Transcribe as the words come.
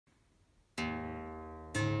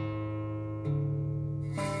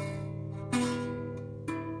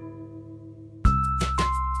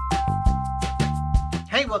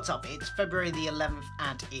what's up? It's February the 11th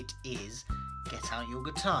and it is Get Out Your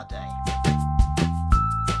Guitar Day.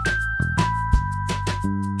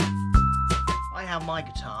 I have my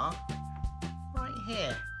guitar right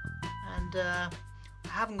here and I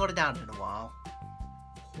haven't got it down in a while,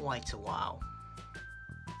 quite a while.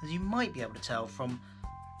 As you might be able to tell from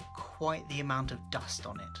quite the amount of dust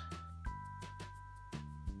on it.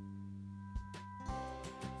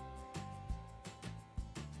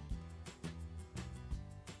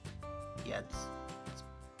 Yeah, it's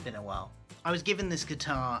been a while. I was given this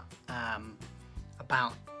guitar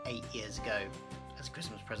about 8 years ago as a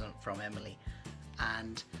Christmas present from Emily,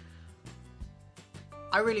 and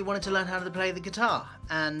I really wanted to learn how to play the guitar,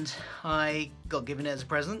 and I got given it as a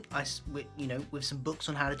present. With some books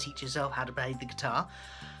on how to teach yourself how to play the guitar,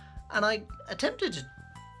 and I attempted to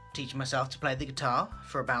teach myself to play the guitar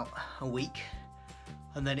for about a week,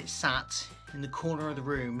 and then it sat in the corner of the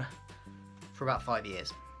room for about 5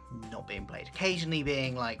 years. Not being played, occasionally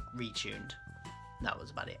being like retuned. That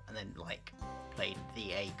was about it. And then like played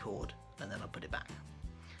the A chord and then I put it back.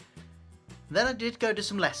 Then I did go to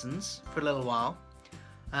some lessons for a little while,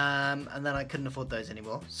 and then I couldn't afford those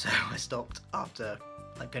anymore, so I stopped after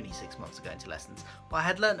like only 6 months of going to lessons. But I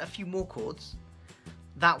had learnt a few more chords.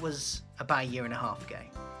 That was about 1.5 years ago,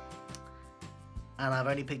 and I've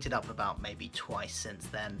only picked it up about maybe twice since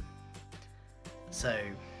then. So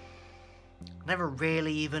never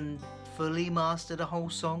really even fully mastered a whole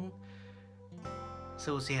song,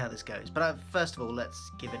 so we'll see how this goes. But first of all, let's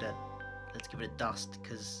give it a dust,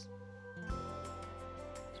 because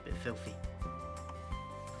it's a bit filthy.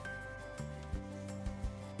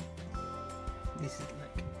 This is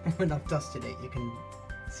like when I've dusted it, you can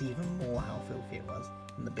see even more how filthy it was,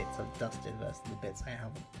 and the bits I've dusted versus the bits I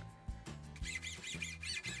haven't.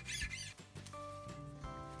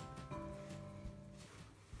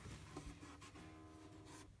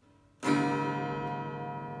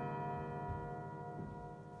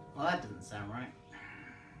 Well, that doesn't sound right.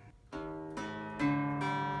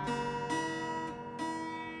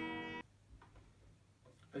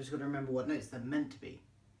 I just got to remember what notes they're meant to be.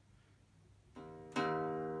 Okay,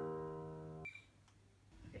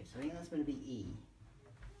 so I think that's going to be E.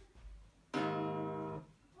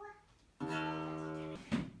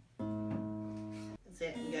 That's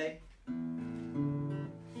it, and go.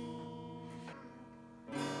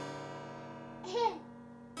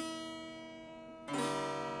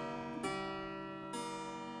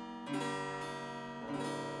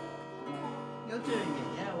 You're doing it,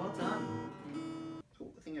 yeah, well done. Oh,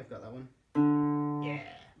 I think I've got that one. Yeah.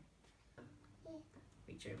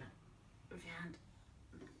 Reach over with your hand.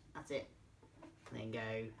 That's it. And then go.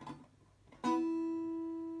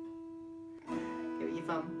 Give it your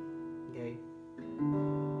thumb. Go.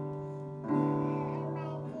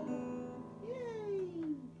 Yay!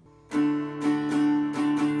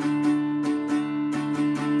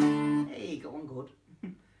 Hey, got one chord.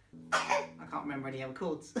 I can't remember any other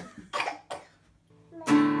chords.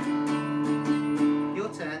 Your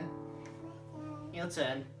turn. Your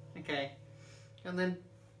turn. Okay. And then.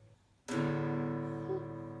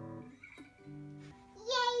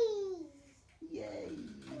 Yay! Yay!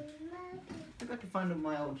 Maybe I can find all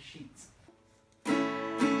my old sheets.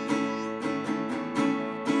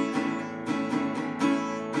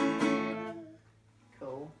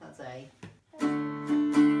 Cool. That's A. It's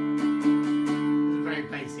very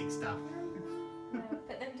basic stuff.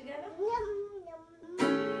 Put them together?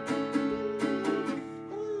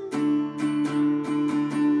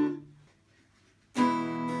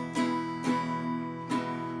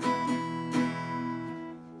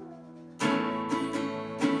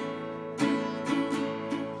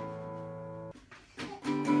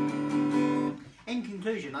 In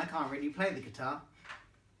conclusion, I can't really play the guitar.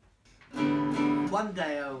 One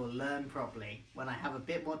day I will learn properly when I have a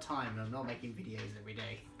bit more time and I'm not making videos every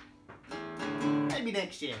day. Maybe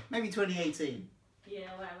next year, maybe 2018.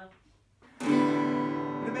 Yeah, whatever.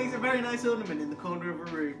 And it makes a very nice ornament in the corner of a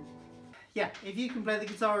room. Yeah, if you can play the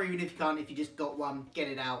guitar, or even if you can't, if you just got one, get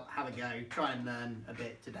it out, have a go, try and learn a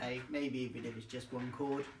bit today. Maybe even if it's just one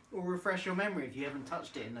chord. Or refresh your memory if you haven't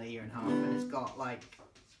touched it in 1.5 years and it's got like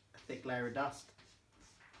a thick layer of dust.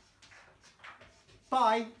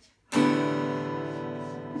 Bye! Get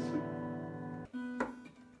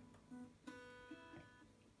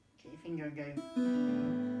your finger and go.